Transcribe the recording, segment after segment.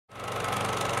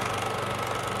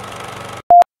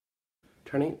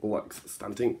Turning looks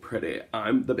stunting pretty.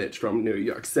 I'm the bitch from New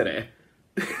York City.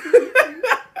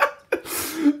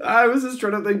 I was just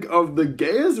trying to think of the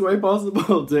gayest way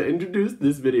possible to introduce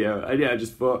this video. And yeah, I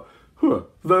just thought,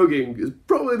 voguing is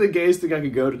probably the gayest thing I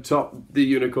could go to top the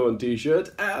unicorn t-shirt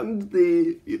and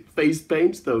the face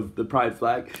paint of the pride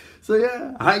flag. So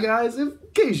yeah, hi guys, in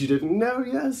case you didn't know,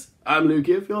 yes, I'm Luke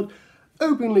Hearfield,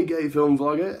 openly gay film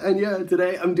vlogger, and yeah,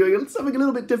 today I'm doing something a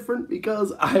little bit different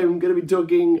because I'm going to be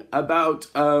talking about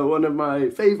one of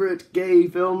my favourite gay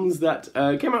films that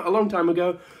came out a long time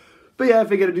ago. But yeah, I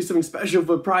figured I'd do something special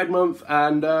for Pride Month,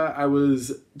 and I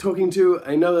was talking to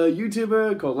another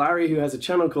YouTuber called Larry who has a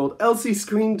channel called LC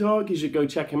Screen Talk. You should go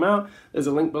check him out. There's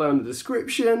a link below in the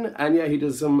description, and yeah, he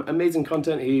does some amazing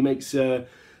content. He makes a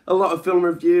lot of film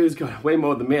reviews, God, way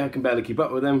more than me. I can barely keep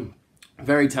up with him.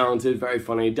 Very talented, very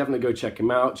funny. Definitely go check him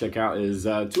out. Check out his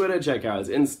Twitter, check out his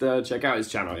Insta, check out his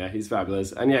channel. Yeah, he's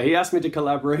fabulous. And yeah, he asked me to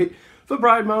collaborate for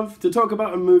Pride Month to talk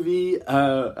about a movie,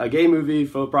 a gay movie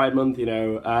for Pride Month, you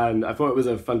know, and I thought it was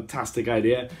a fantastic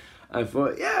idea. I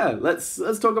thought, yeah, let's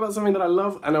talk about something that I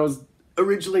love, and I was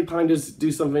originally planning to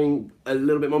do something a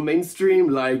little bit more mainstream,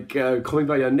 like Call Me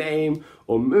By Your Name,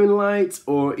 or Moonlight,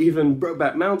 or even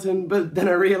Brokeback Mountain, but then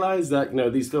I realized that, you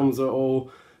know, these films are all,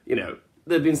 you know,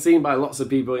 they've been seen by lots of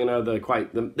people, you know,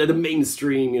 they're the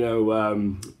mainstream, you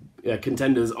know,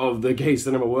 contenders of the gay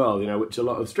cinema world, you know, which a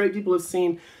lot of straight people have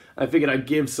seen. I figured I'd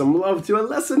give some love to a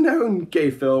lesser known gay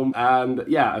film, and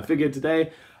yeah, I figured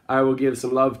today I will give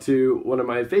some love to one of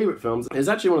my favourite films. It's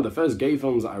actually one of the first gay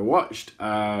films I watched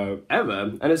ever,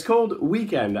 and it's called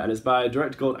Weekend, and it's by a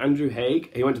director called Andrew Haigh.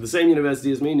 He went to the same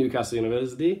university as me, Newcastle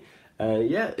University.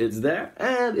 Yeah, it's there,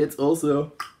 and it's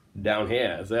also down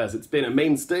here. So yes, it's been a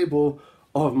main staple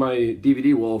of my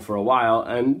DVD wall for a while,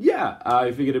 and yeah,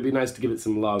 I figured it'd be nice to give it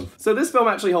some love. So this film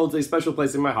actually holds a special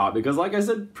place in my heart because, like I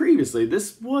said previously,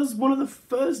 this was one of the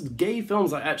first gay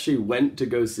films I actually went to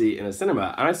go see in a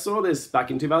cinema, and I saw this back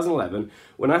in 2011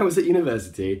 when I was at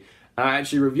university. I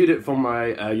actually reviewed it for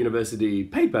my university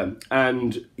paper,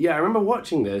 and yeah, I remember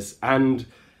watching this, and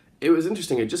it was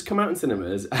interesting. It just come out in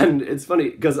cinemas, and it's funny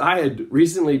because I had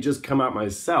recently just come out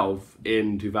myself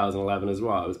in 2011 as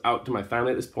well. I was out to my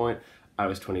family at this point. I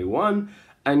was 21,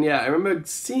 and yeah, I remember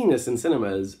seeing this in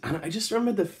cinemas, and I just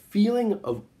remember the feeling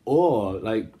of awe,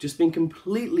 like just being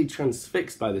completely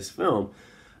transfixed by this film.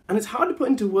 And it's hard to put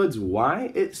into words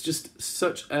why. It's just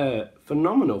such a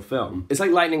phenomenal film. It's like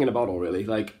lightning in a bottle, really.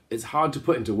 Like, it's hard to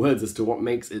put into words as to what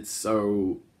makes it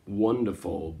so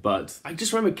wonderful, but I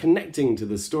just remember connecting to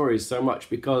the story so much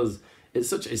because it's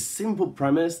such a simple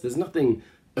premise. There's nothing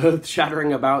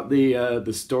earth-shattering about the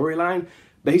storyline.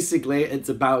 Basically, it's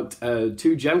about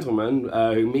two gentlemen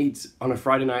who meet on a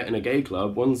Friday night in a gay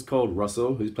club. One's called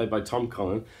Russell, who's played by Tom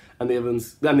Cullen, and the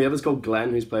other's called Glenn,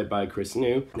 who's played by Chris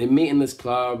New. They meet in this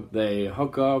club, they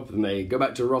hook up, and they go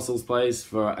back to Russell's place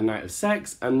for a night of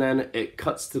sex, and then it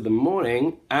cuts to the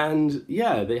morning, and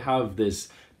yeah, they have this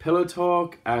pillow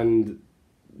talk, and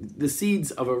the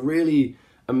seeds of a really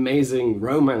amazing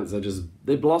romance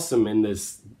they blossom in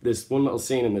this one little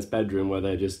scene in this bedroom where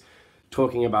they're just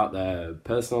talking about their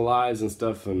personal lives and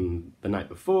stuff and the night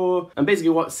before. And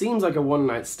basically what seems like a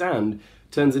one-night stand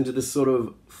turns into this sort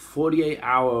of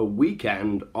 48-hour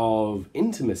weekend of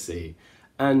intimacy.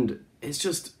 And it's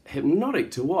just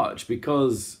hypnotic to watch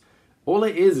because all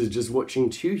it is just watching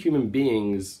two human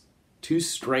beings, two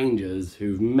strangers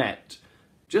who've met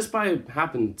just by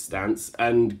happenstance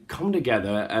and come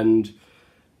together, and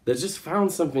they've just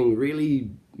found something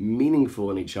really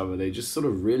meaningful in each other. They just sort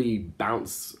of really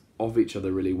bounce off each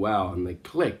other really well, and they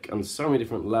click on so many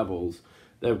different levels.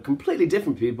 They're completely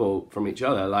different people from each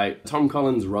other. Like Tom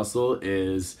Cullen's Russell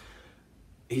he's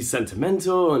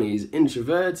sentimental and he's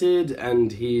introverted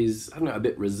and he's, I don't know, a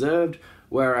bit reserved,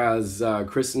 whereas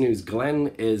Chris New's Glenn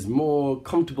is more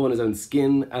comfortable in his own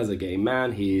skin as a gay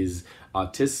man. He's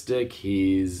artistic,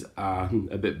 he's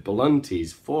a bit blunt,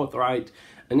 he's forthright,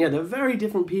 and yeah, they're very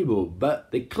different people,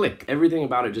 but they click. Everything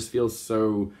about it just feels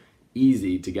so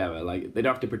easy together. Like, they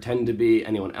don't have to pretend to be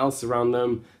anyone else around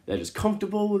them. They're just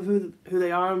comfortable with who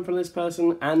they are in front of this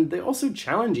person, and they also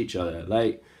challenge each other.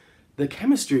 Like, the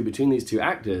chemistry between these two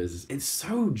actors, it's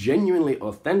so genuinely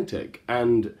authentic,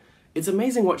 and it's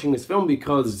amazing watching this film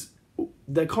because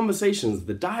the conversations,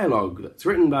 the dialogue that's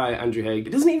written by Andrew Haigh,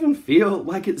 it doesn't even feel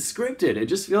like it's scripted. It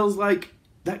just feels like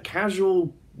that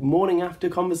casual morning after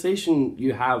conversation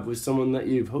you have with someone that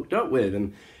you've hooked up with,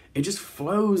 and it just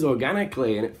flows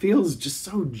organically and it feels just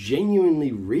so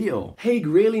genuinely real. Haigh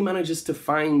really manages to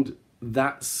find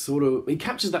that he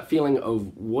captures that feeling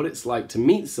of what it's like to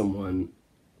meet someone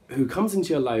who comes into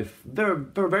your life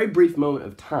for a very brief moment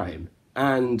of time,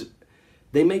 and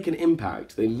they make an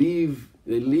impact. They leave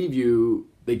you,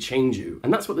 they change you.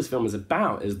 And that's what this film is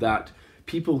about, is that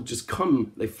people just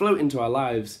come, they float into our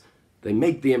lives, they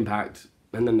make the impact,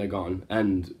 and then they're gone.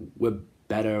 And we're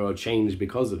better or changed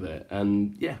because of it.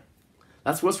 And yeah,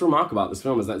 that's what's remarkable about this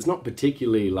film, is that it's not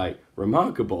particularly like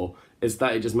remarkable, it's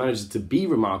that it just manages to be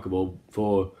remarkable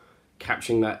for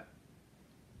capturing that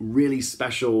really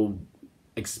special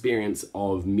experience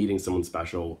of meeting someone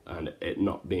special and it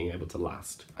not being able to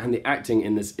last. And the acting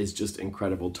in this is just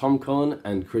incredible. Tom Cullen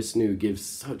and Chris New give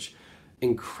such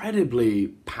incredibly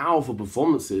powerful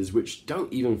performances which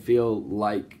don't even feel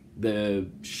like they're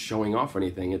showing off or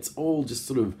anything. It's all just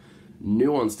sort of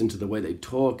nuanced into the way they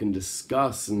talk and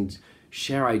discuss and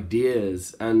share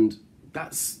ideas, and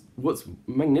that's what's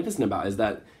magnificent about it, is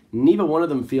that neither one of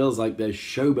them feels like they're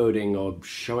showboating or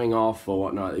showing off or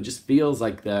whatnot. It just feels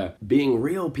like they're being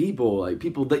real people, like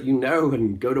people that you know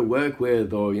and go to work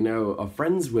with or, you know, are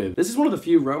friends with. This is one of the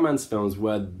few romance films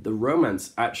where the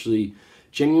romance actually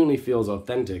genuinely feels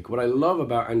authentic. What I love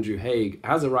about Andrew Haigh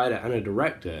as a writer and a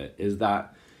director is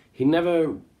that he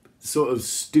never sort of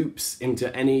stoops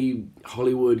into any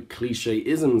Hollywood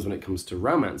cliche-isms when it comes to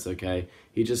romance, okay?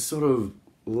 He just sort of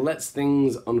lets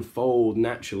things unfold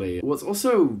naturally. What's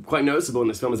also quite noticeable in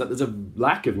this film is that there's a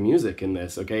lack of music in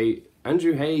this, okay?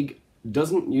 Andrew Haigh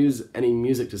doesn't use any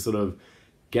music to sort of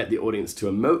get the audience to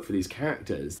emote for these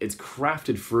characters. It's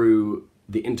crafted through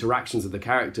the interactions of the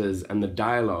characters and the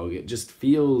dialogue. It just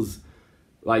feels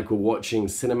like we're watching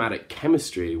cinematic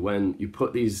chemistry when you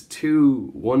put these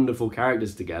two wonderful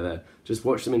characters together. Just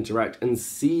watch them interact and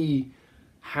see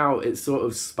how it sort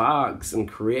of sparks and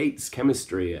creates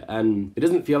chemistry, and it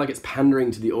doesn't feel like it's pandering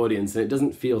to the audience, and it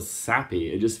doesn't feel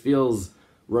sappy. It just feels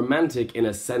romantic in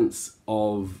a sense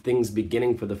of things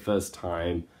beginning for the first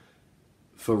time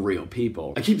for real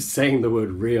people. I keep saying the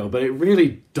word real, but it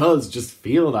really does just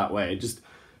feel that way. It just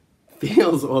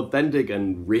feels authentic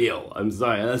and real. I'm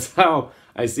sorry, that's how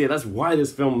I see it. That's why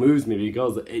this film moves me,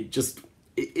 because it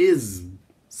is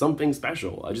something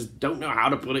special. I just don't know how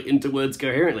to put it into words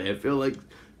coherently. I feel like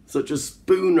such a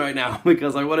spoon right now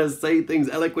because I want to say things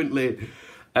eloquently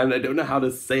and I don't know how to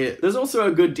say it. There's also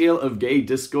a good deal of gay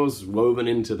discourse woven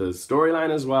into the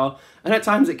storyline as well, and at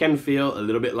times it can feel a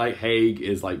little bit like Haigh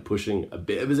is like pushing a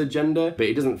bit of his agenda, but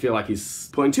it doesn't feel like he's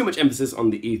putting too much emphasis on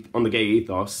the gay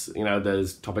ethos. You know,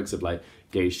 there's topics of like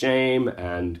gay shame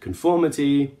and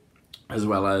conformity, as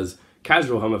well as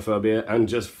casual homophobia and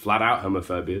just flat out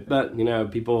homophobia. But, you know,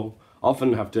 people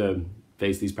often have to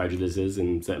face these prejudices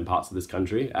in certain parts of this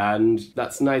country, and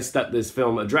that's nice that this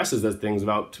film addresses those things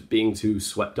without being too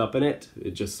swept up in it.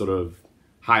 It just sort of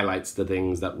highlights the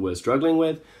things that we're struggling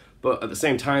with, but at the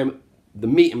same time, the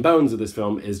meat and bones of this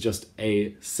film is just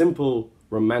a simple,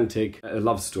 romantic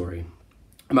love story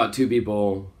about two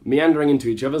people meandering into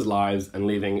each other's lives and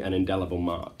leaving an indelible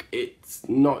mark. It's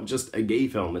not just a gay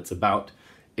film, it's about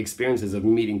experiences of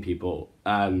meeting people,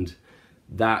 and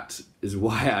that is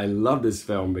why I love this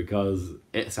film, because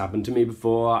it's happened to me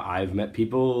before. I've met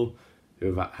people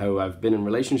who I've been in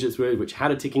relationships with which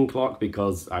had a ticking clock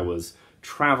because I was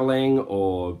traveling,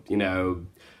 or, you know,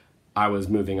 I was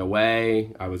moving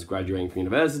away, I was graduating from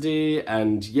university,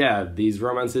 and yeah, these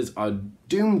romances are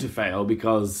doomed to fail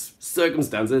because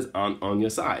circumstances aren't on your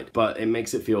side. But it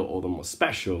makes it feel all the more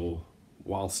special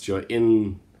whilst you're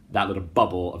in that little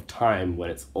bubble of time when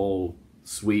it's all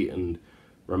sweet and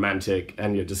romantic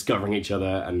and you're discovering each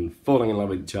other and falling in love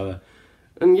with each other.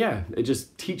 And yeah, it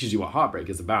just teaches you what heartbreak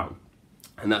is about.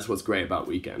 And that's what's great about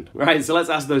Weekend. Right, so let's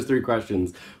ask those three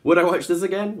questions. Would I watch this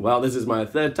again? Well, this is my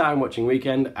third time watching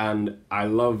Weekend, and I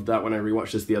loved that when I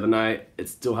rewatched this the other night, it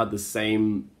still had the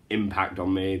same impact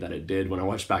on me that it did when I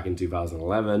watched back in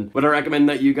 2011. Would I recommend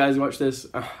that you guys watch this?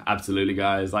 Absolutely,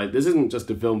 guys. Like, this isn't just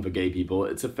a film for gay people,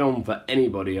 it's a film for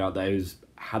anybody out there who's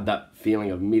had that feeling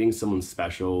of meeting someone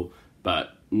special,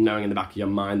 but knowing in the back of your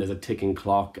mind there's a ticking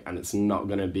clock and it's not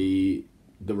gonna be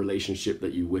the relationship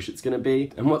that you wish it's gonna be.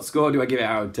 And what score do I give it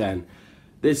out of 10?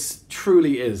 This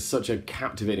truly is such a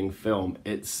captivating film.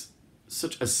 It's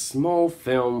such a small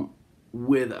film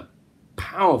with a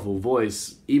powerful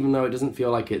voice, even though it doesn't feel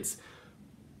like it's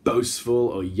boastful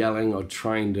or yelling or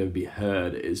trying to be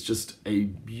heard. It's just a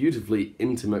beautifully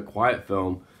intimate, quiet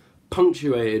film,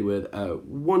 punctuated with a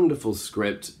wonderful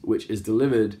script, which is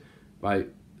delivered by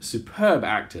superb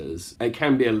actors. It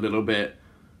can be a little bit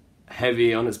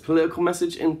heavy on its political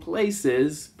message in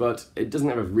places, but it doesn't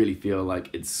ever really feel like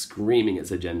it's screaming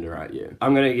its agenda at you.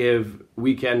 I'm gonna give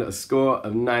Weekend a score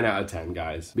of 9 out of 10,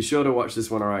 guys. Be sure to watch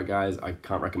this one, alright guys? I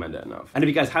can't recommend it enough. And if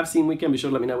you guys have seen Weekend, be sure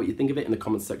to let me know what you think of it in the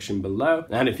comments section below.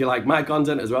 And if you like my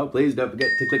content as well, please don't forget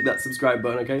to click that subscribe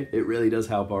button, okay? It really does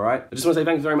help, alright? I just want to say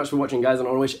thanks very much for watching, guys, and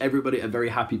I want to wish everybody a very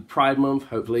happy Pride Month.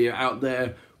 Hopefully you're out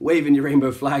there waving your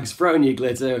rainbow flags, throwing your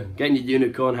glitter, getting your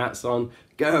unicorn hats on.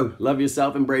 Go, love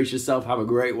yourself, embrace yourself, have a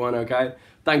great one, okay?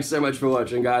 Thanks so much for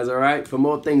watching, guys, alright? For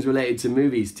more things related to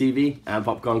movies, TV, and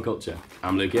popcorn culture,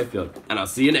 I'm Luke Airfield, and I'll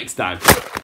see you next time.